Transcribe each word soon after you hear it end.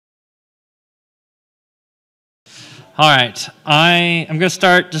All right, I am going to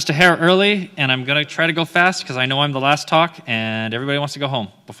start just a hair early, and I'm going to try to go fast because I know I'm the last talk, and everybody wants to go home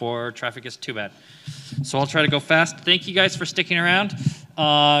before traffic gets too bad. So I'll try to go fast. Thank you guys for sticking around.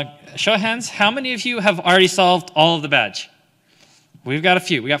 Show of hands, how many of you have already solved all of the badge? We've got a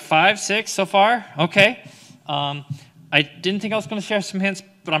few. We got 5, 6 so far. Okay. I didn't think I was going to share some hints,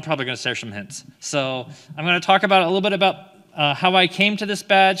 but I'm probably going to share some hints. So I'm going to talk about a little bit about how I came to this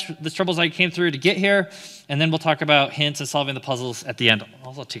badge, the troubles I came through to get here, and then we'll talk about hints and solving the puzzles at the end. I'll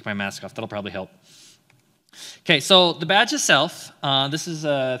also take my mask off. That'll probably help. Okay, so the badge itself, this is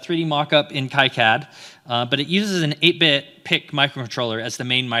a 3D mock-up in KiCad, but it uses an 8-bit PIC microcontroller as the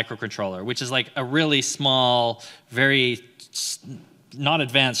main microcontroller, which is like a really small, very not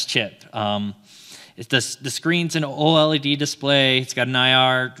advanced chip. The screen's an OLED display. It's got an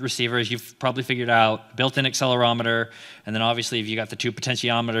IR receiver, as you've probably figured out, built-in accelerometer, and then obviously you got the 2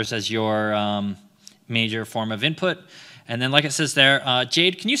 potentiometers as your major form of input. And then, like it says there,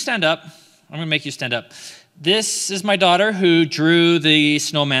 Jade, can you stand up? I'm going to make you stand up. This is my daughter who drew the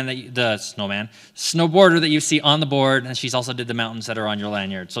snowboarder that you see on the board, and she's also did the mountains that are on your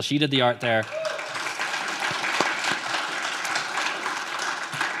lanyard. So she did the art there.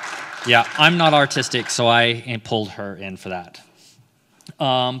 Yeah, I'm not artistic, so I pulled her in for that.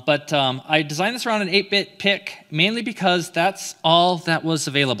 I designed this around an 8-bit PIC, mainly because that's all that was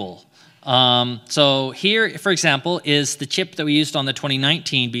available. So here, for example, is the chip that we used on the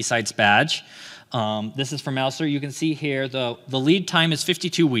 2019 BSides badge. This is from Mouser. You can see here the lead time is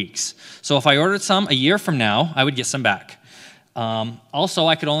 52 weeks. So if I ordered some a year from now, I would get some back. Also,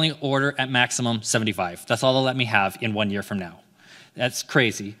 I could only order at maximum 75. That's all they'll let me have in 1 year from now. That's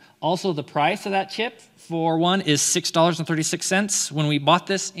crazy. Also, the price of that chip for one is $6.36. When we bought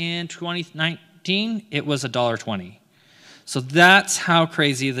this in 2019, it was $1.20. So that's how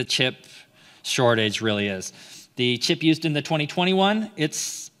crazy the chip shortage really is. The chip used in the 2021,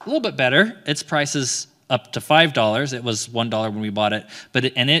 it's a little bit better. Its price is up to $5. It was $1 when we bought it,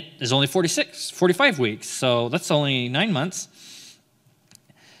 and it is only 45 weeks. So that's only 9 months.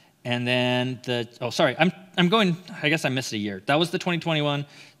 And then I guess I missed a year. That was the 2021.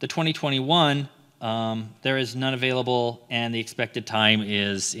 The 2021, there is none available, and the expected time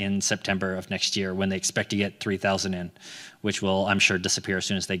is in September of next year when they expect to get 3,000 in, which will, I'm sure, disappear as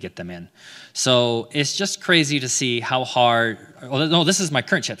soon as they get them in. So it's just crazy to see how hard, no, this is my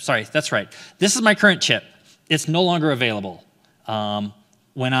current chip. Sorry, that's right. This is my current chip. It's no longer available.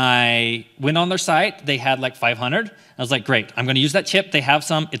 When I went on their site, they had like 500. I was like, great, I'm going to use that chip. They have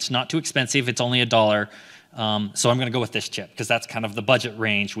some. It's not too expensive. It's only $1. So I'm going to go with this chip because that's kind of the budget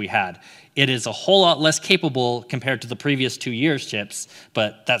range we had. It is a whole lot less capable compared to the previous 2 years' chips,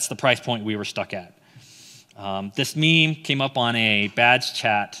 but that's the price point we were stuck at. This meme came up on a badge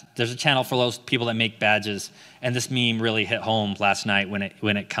chat. There's a channel for those people that make badges, and this meme really hit home last night when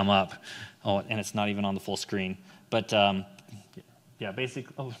it come up. Oh, and it's not even on the full screen. But yeah,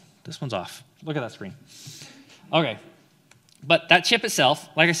 basically, oh, this one's off. Look at that screen. Okay, but that chip itself,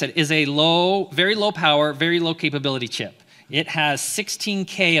 like I said, is a very low power, very low capability chip. It has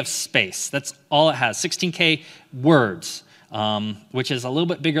 16K of space. That's all it has, 16K words, which is a little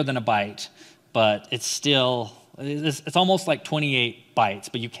bit bigger than a byte, but it's still, it's almost like 28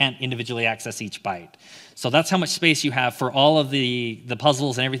 bytes, but you can't individually access each byte. So that's how much space you have for all of the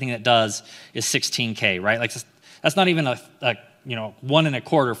puzzles and everything that does is 16K, right? Like that's not even a 1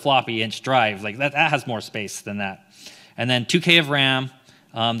 1/4 floppy inch drive. Like that has more space than that. And then 2K of RAM.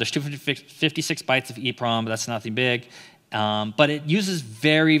 There's 256 bytes of EEPROM, but that's nothing big. But it uses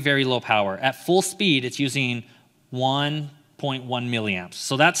very, very low power. At full speed, it's using 1.1 milliamps.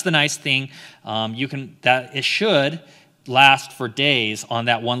 So that's the nice thing. It should last for days on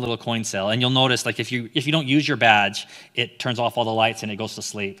that one little coin cell. And you'll notice, like if you don't use your badge, it turns off all the lights and it goes to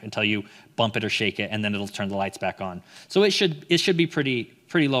sleep until you bump it or shake it, and then it'll turn the lights back on. So it should be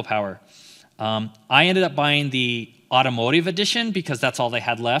pretty low power. I ended up buying the automotive edition because that's all they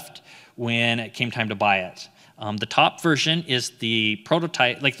had left when it came time to buy it. The top version is the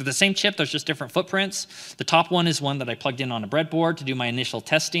prototype, like the same chip, there's just different footprints. The top one is one that I plugged in on a breadboard to do my initial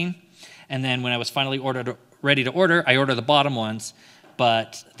testing. And then when I was finally ready to order, I ordered the bottom ones,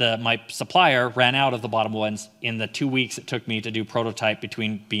 but my supplier ran out of the bottom ones in the 2 weeks it took me to do prototype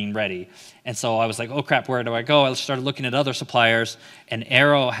between being ready. And so I was like, oh crap, where do I go? I started looking at other suppliers, and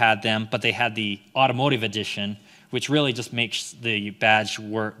Arrow had them, but they had the automotive edition, which really just makes the badge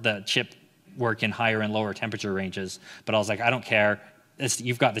work, the chip work in higher and lower temperature ranges. But I was like, I don't care.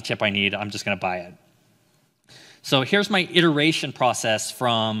 You've got the chip I need. I'm just going to buy it. So here's my iteration process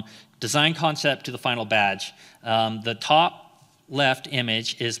from design concept to the final badge. The top left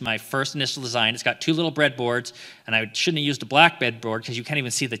image is my first initial design. It's got 2 little breadboards, and I shouldn't have used a black breadboard because you can't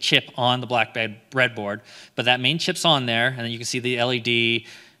even see the chip on the black breadboard. But that main chip's on there, and then you can see the LED,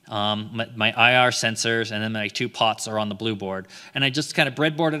 my IR sensors, and then my 2 pots are on the blue board. And I just kind of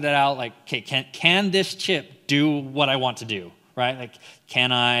breadboarded it out like, okay, can this chip do what I want to do, right? Like,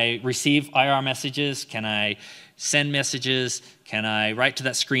 can I receive IR messages? Can I send messages? Can I write to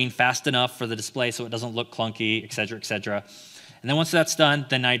that screen fast enough for the display so it doesn't look clunky, et cetera, et cetera. And then once that's done,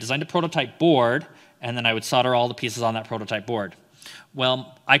 then I designed a prototype board, and then I would solder all the pieces on that prototype board.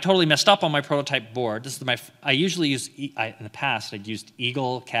 Well, I totally messed up on my prototype board. This is I usually use, in the past, I'd used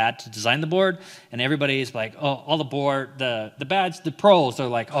Eagle CAD to design the board, and everybody's like, oh, all the board, the pros are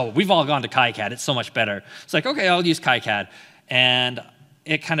like, oh, we've all gone to KiCad, it's so much better. It's like, okay, I'll use KiCad. And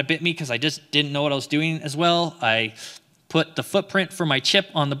it kind of bit me because I just didn't know what I was doing as well. I put the footprint for my chip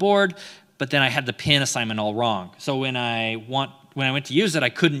on the board, but then I had the pin assignment all wrong. So when I went to use it, I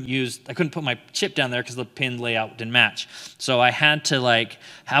couldn't put my chip down there because the pin layout didn't match. So I had to like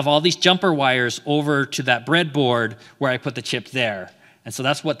have all these jumper wires over to that breadboard where I put the chip there. And so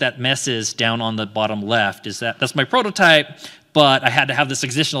that's what that mess is down on the bottom left, is that's my prototype, but I had to have this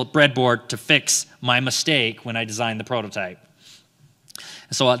additional breadboard to fix my mistake when I designed the prototype.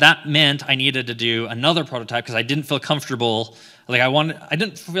 So that meant I needed to do another prototype because I didn't feel comfortable. Like I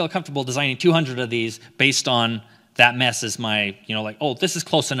didn't feel comfortable designing 200 of these based on that mess as my, like, oh, this is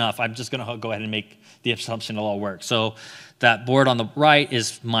close enough. I'm just going to go ahead and make the assumption it'll all work. So that board on the right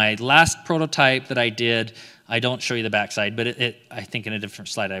is my last prototype that I did. I don't show you the backside, but I think in a different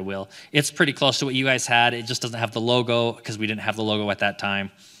slide I will. It's pretty close to what you guys had. It just doesn't have the logo because we didn't have the logo at that time.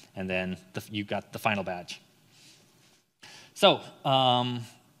 And then you got the final badge. So,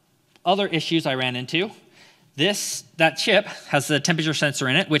 other issues I ran into. That chip has a temperature sensor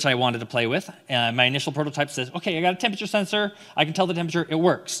in it, which I wanted to play with. My initial prototype says, okay, I got a temperature sensor. I can tell the temperature. It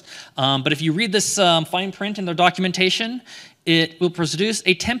works. But if you read this fine print in their documentation, it will produce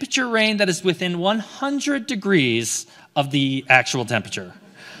a temperature range that is within 100 degrees of the actual temperature.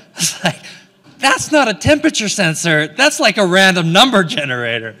 It's like, that's not a temperature sensor. That's like a random number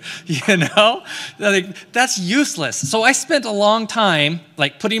generator, Like, that's useless. So I spent a long time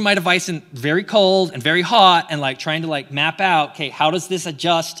like putting my device in very cold and very hot and like trying to like map out, okay, how does this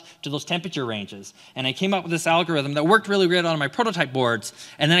adjust to those temperature ranges? And I came up with this algorithm that worked really good on my prototype boards.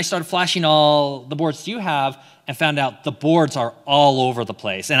 And then I started flashing all the boards you have and found out the boards are all over the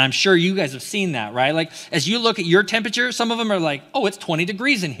place. And I'm sure you guys have seen that, right? Like, as you look at your temperature, some of them are like, oh, it's 20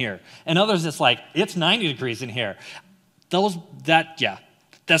 degrees in here. And others, it's like, it's 90 degrees in here. That's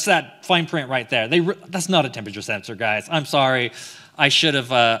that fine print right there. That's not a temperature sensor, guys. I'm sorry. I should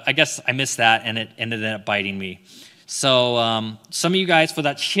have, I guess I missed that, and it ended up biting me. So some of you guys, for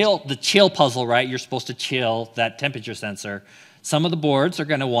the chill puzzle, right, you're supposed to chill that temperature sensor. Some of the boards are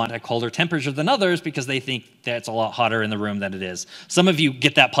going to want a colder temperature than others because they think that it's a lot hotter in the room than it is. Some of you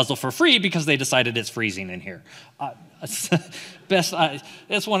get that puzzle for free because they decided it's freezing in here.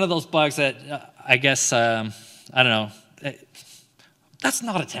 It's one of those bugs that I guess, I don't know. That's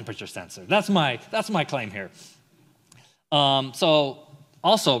not a temperature sensor. That's my claim here. So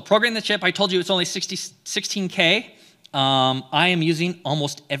also, programming the chip, I told you it's only 16K. I am using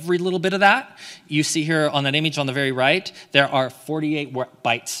almost every little bit of that. You see here on that image on the very right, there are 48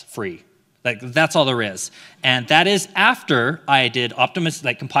 bytes free. Like, that's all there is. And that is after I did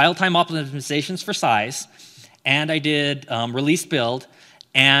compile time optimizations for size, and I did release build,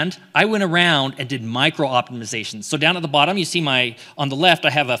 and I went around and did micro optimizations. So down at the bottom, you see on the left, I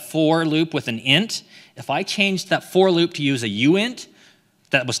have a for loop with an int. If I changed that for loop to use a uint,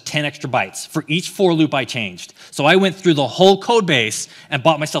 that was 10 extra bytes for each for loop I changed. So I went through the whole code base and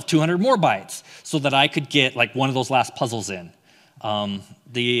bought myself 200 more bytes so that I could get like one of those last puzzles in.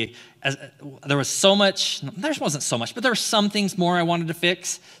 There was so much, there wasn't so much, but there were some things more I wanted to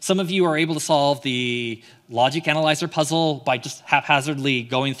fix. Some of you are able to solve the logic analyzer puzzle by just haphazardly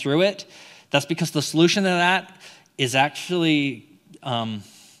going through it. That's because the solution to that is actually, how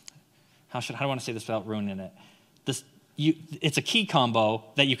do I want to say this without ruining it? It's a key combo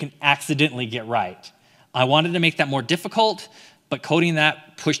that you can accidentally get right. I wanted to make that more difficult, but coding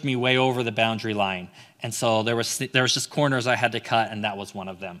that pushed me way over the boundary line. And so there was just corners I had to cut, and that was one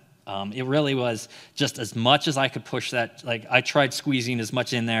of them. It really was just as much as I could push that. Like, I tried squeezing as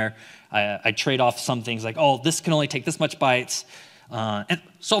much in there. I trade off some things like, oh, this can only take this much bytes. And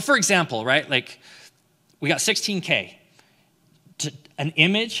so, for example, right, like we got 16K. An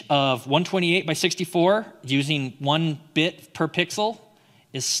image of 128 by 64 using 1 bit per pixel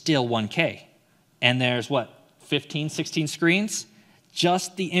is still 1K. And there's 15, 16 screens?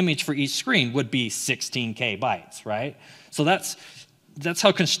 just the image for each screen would be 16K bytes, right? So that's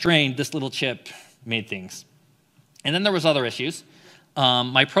how constrained this little chip made things. And then there was other issues.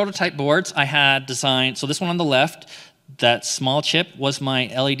 My prototype boards I had designed, so this one on the left, that small chip was my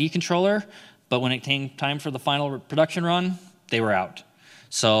LED controller, but when it came time for the final production run, they were out.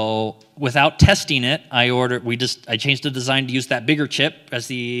 So without testing it, I changed the design to use that bigger chip as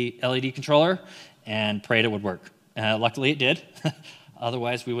the LED controller and prayed it would work. Luckily it did.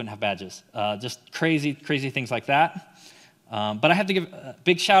 Otherwise we wouldn't have badges. Just crazy things like that. But I have to give a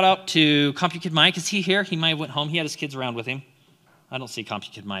big shout out to CompuKid Mike. Is he here? He might have went home. He had his kids around with him. I don't see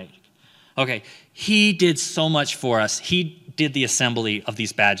CompuKid Mike. Okay, he did so much for us. He did the assembly of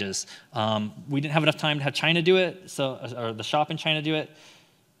these badges. We didn't have enough time to have China do it, or the shop in China do it.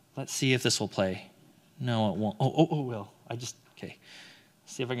 Let's see if this will play. No, it won't. Oh, it will. Okay.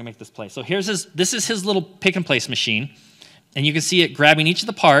 See if I can make this play. So this is his little pick and place machine. And you can see it grabbing each of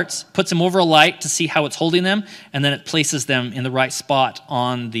the parts, puts them over a light to see how it's holding them, and then it places them in the right spot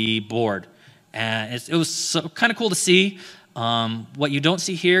on the board. And it was kind of cool to see. What you don't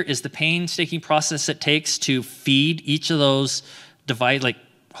see here is the painstaking process it takes to feed each of those devices, like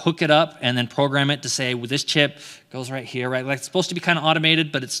hook it up and then program it to say, well, this chip goes right here, right? Like it's supposed to be kind of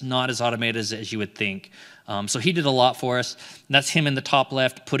automated, but it's not as automated as you would think. So he did a lot for us. And that's him in the top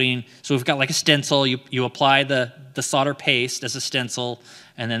left so we've got like a stencil. You apply the solder paste as a stencil,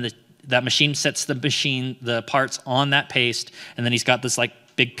 and then that machine sets the parts on that paste, and then he's got this like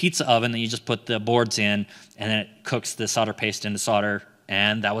big pizza oven that you just put the boards in, and then it cooks the solder paste into solder,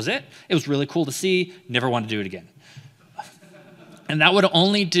 and that was it. It was really cool to see. Never want to do it again. And that would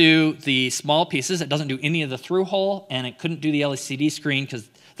only do the small pieces. It doesn't do any of the through hole, and it couldn't do the LCD screen because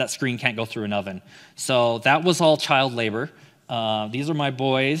that screen can't go through an oven. So that was all child labor. These are my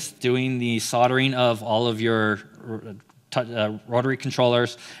boys doing the soldering of all of your rotary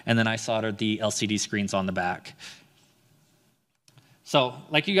controllers, and then I soldered the LCD screens on the back. So,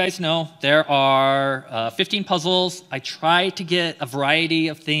 like you guys know, there are 15 puzzles. I try to get a variety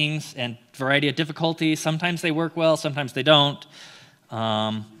of things and variety of difficulties. Sometimes they work well, sometimes they don't.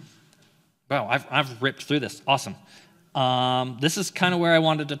 Wow, I've ripped through this. Awesome. This is kind of where I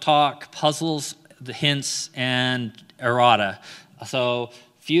wanted to talk puzzles, the hints, and errata. So,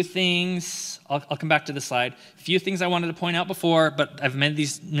 few things, I'll come back to this slide. Few things I wanted to point out before, but I've made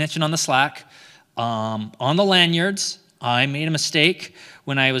these mentioned on the Slack. On the lanyards, I made a mistake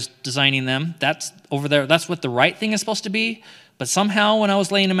when I was designing them. That's over there. That's what the right thing is supposed to be. But somehow when I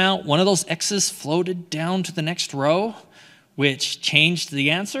was laying them out, one of those X's floated down to the next row, which changed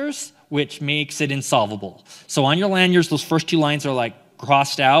the answers, which makes it insolvable. So on your lanyards, those first two lines are like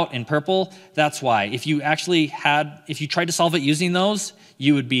crossed out in purple. That's why. If you tried to solve it using those,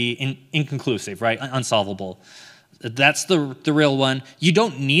 you would be inconclusive, right? Unsolvable. That's the real one. You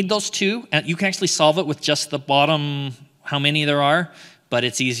don't need those two. You can actually solve it with just the bottom, how many there are, but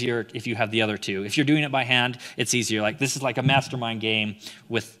it's easier if you have the other two. If you're doing it by hand, it's easier. Like this is like a mastermind game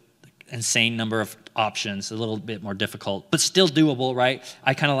with insane number of options, a little bit more difficult, but still doable, right?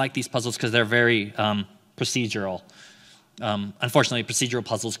 I kind of like these puzzles because they're very procedural. Unfortunately, procedural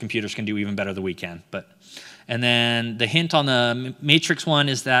puzzles computers can do even better than we can. And then the hint on the matrix one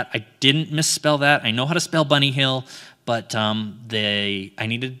is that I didn't misspell that. I know how to spell Bunny Hill, but I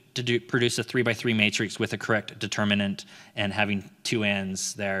needed to produce a 3x3 matrix with a correct determinant, and having two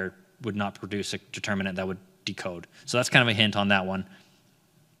ends there would not produce a determinant that would decode. So that's kind of a hint on that one.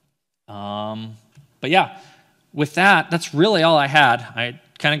 But yeah, with that, that's really all I had. I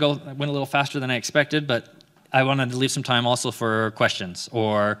kind of went a little faster than I expected, but I wanted to leave some time also for questions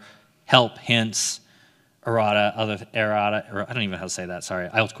or help, hints, errata, or I don't even know how to say that. Sorry,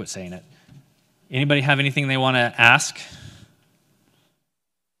 I'll quit saying it. Anybody have anything they want to ask?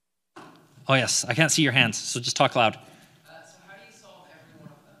 Oh yes, I can't see your hands, so just talk loud. So how do you solve every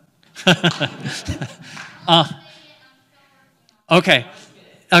one of them?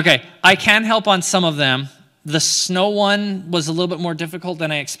 Okay, I can help on some of them. The snow one was a little bit more difficult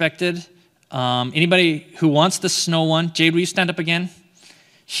than I expected. Anybody who wants the snow one, Jade, will you stand up again?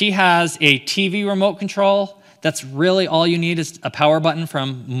 She has a TV remote control. That's really all you need is a power button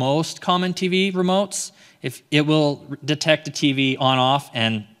from most common TV remotes. If it will detect the TV on off,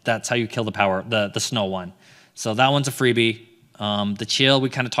 and that's how you kill the snow one. So that one's a freebie. The chill, we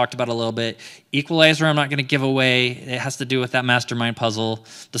kind of talked about a little bit. Equalizer, I'm not going to give away. It has to do with that mastermind puzzle.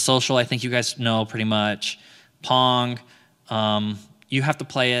 The social, I think you guys know pretty much. Pong, you have to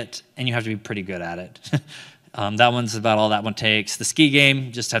play it, and you have to be pretty good at it. That one's about all that one takes. The ski game,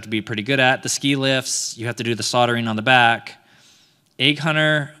 you just have to be pretty good at. The ski lifts, you have to do the soldering on the back. Egg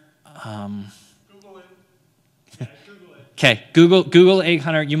hunter, Google it. Yeah, Google it. Okay, Google Egg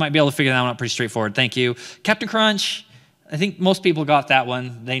Hunter. You might be able to figure that one out pretty straightforward. Thank you. Captain Crunch. I think most people got that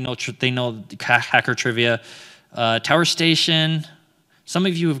one. They know hacker trivia. Tower Station. Some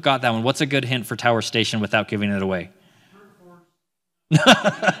of you have got that one. What's a good hint for Tower Station without giving it away? No.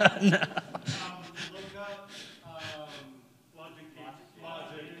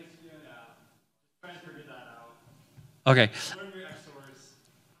 Okay.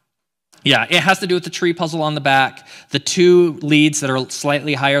 Yeah, it has to do with the tree puzzle on the back. The two leads that are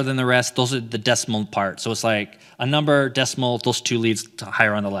slightly higher than the rest, those are the decimal part. So it's like a number, decimal, those two leads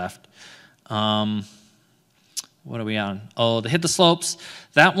higher on the left. What are we on? Oh, the Hit the Slopes.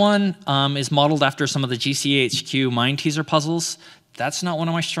 That one is modeled after some of the GCHQ Mind Teaser puzzles. That's not one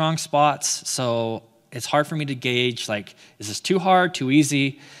of my strong spots, so it's hard for me to gauge, like, is this too hard, too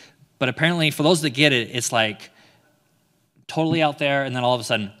easy? But apparently, for those that get it, it's like totally out there, and then all of a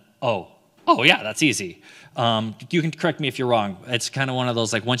sudden, oh yeah, that's easy. You can correct me if you're wrong. It's kind of one of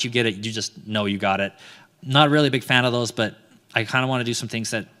those, like, once you get it, you just know you got it. Not really a big fan of those, but I kind of want to do some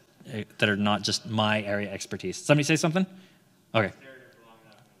things that are not just my area expertise. Somebody say something? Okay.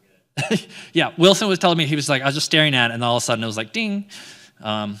 Yeah, Wilson was telling me, he was like, I was just staring at it, and all of a sudden it was like, ding.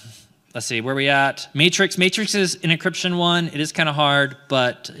 Let's see, where are we at? Matrix. Matrix is an encryption one. It is kind of hard,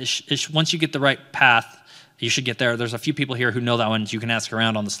 but once you get the right path, you should get there. There's a few people here who know that one. You can ask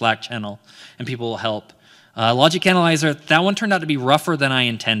around on the Slack channel, and people will help. Logic Analyzer, that one turned out to be rougher than I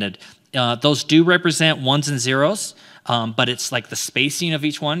intended. Those do represent ones and zeros, but it's like the spacing of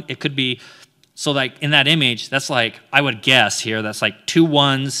each one. It could be, so like in that image, that's like, I would guess here, that's like 2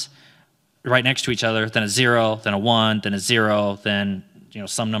 ones right next to each other, then a 0, then a 1, then a 0, then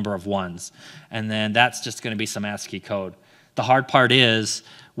some number of ones. And then that's just going to be some ASCII code. The hard part is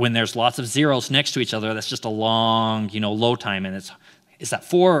when there's lots of zeros next to each other, that's just a long, low time, and is that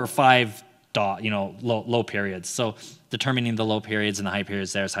 4 or 5 low periods. So determining the low periods and the high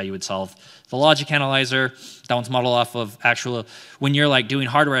periods there is how you would solve the logic analyzer. That one's modeled off of actual, when you're like doing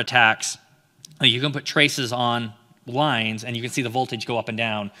hardware attacks, you can put traces on lines and you can see the voltage go up and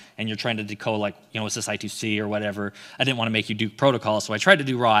down, and you're trying to decode, like, is this I2C or whatever. I didn't want to make you do protocol, so I tried to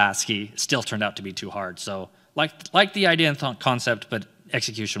do raw ASCII. It still turned out to be too hard. So like the idea and concept, but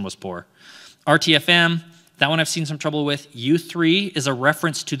execution was poor. RTFM, that one I've seen some trouble with. U3 is a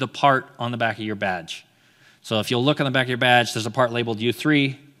reference to the part on the back of your badge. So if you'll look on the back of your badge, there's a part labeled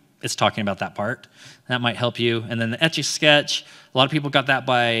U3. It's talking about that part. That might help you. And then the Etch-a-Sketch, a lot of people got that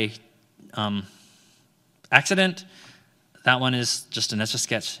by accident. That one is just an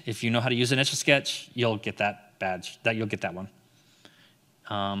Etch-a-Sketch. If you know how to use an Etch-a-Sketch, you'll get that badge. You'll get that one.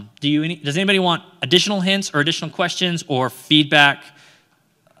 Does anybody want additional hints or additional questions or feedback?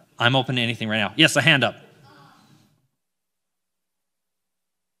 I'm open to anything right now. Yes, a hand up.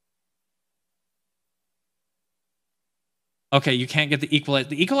 Okay, you can't get the equalizer.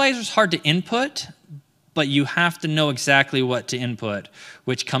 The equalizer is hard to input, but you have to know exactly what to input,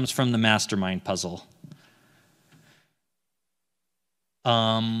 which comes from the mastermind puzzle.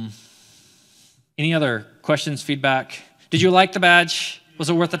 Any other questions, feedback? Did you like the badge? Was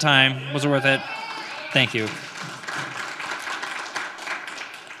it worth the time? Was it worth it? Thank you.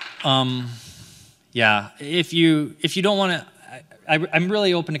 Yeah, if you don't want to, I'm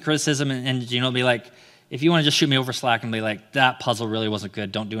really open to criticism and be like, if you want to just shoot me over Slack and be like, that puzzle really wasn't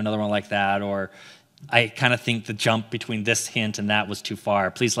good, don't do another one like that, or I kind of think the jump between this hint and that was too far,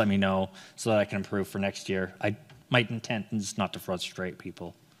 please let me know so that I can improve for next year. My intent is not to frustrate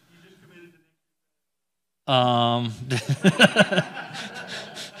people.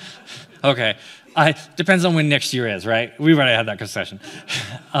 Okay, depends on when next year is, right? We've already had that concession.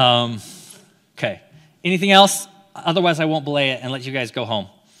 Okay, anything else? Otherwise, I won't belay it and let you guys go home.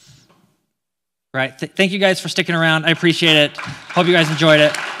 Right, thank you guys for sticking around. I appreciate it. Hope you guys enjoyed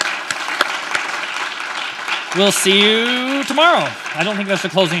it. We'll see you tomorrow. I don't think that's the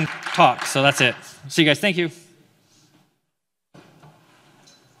closing talk, so that's it. See you guys. Thank you.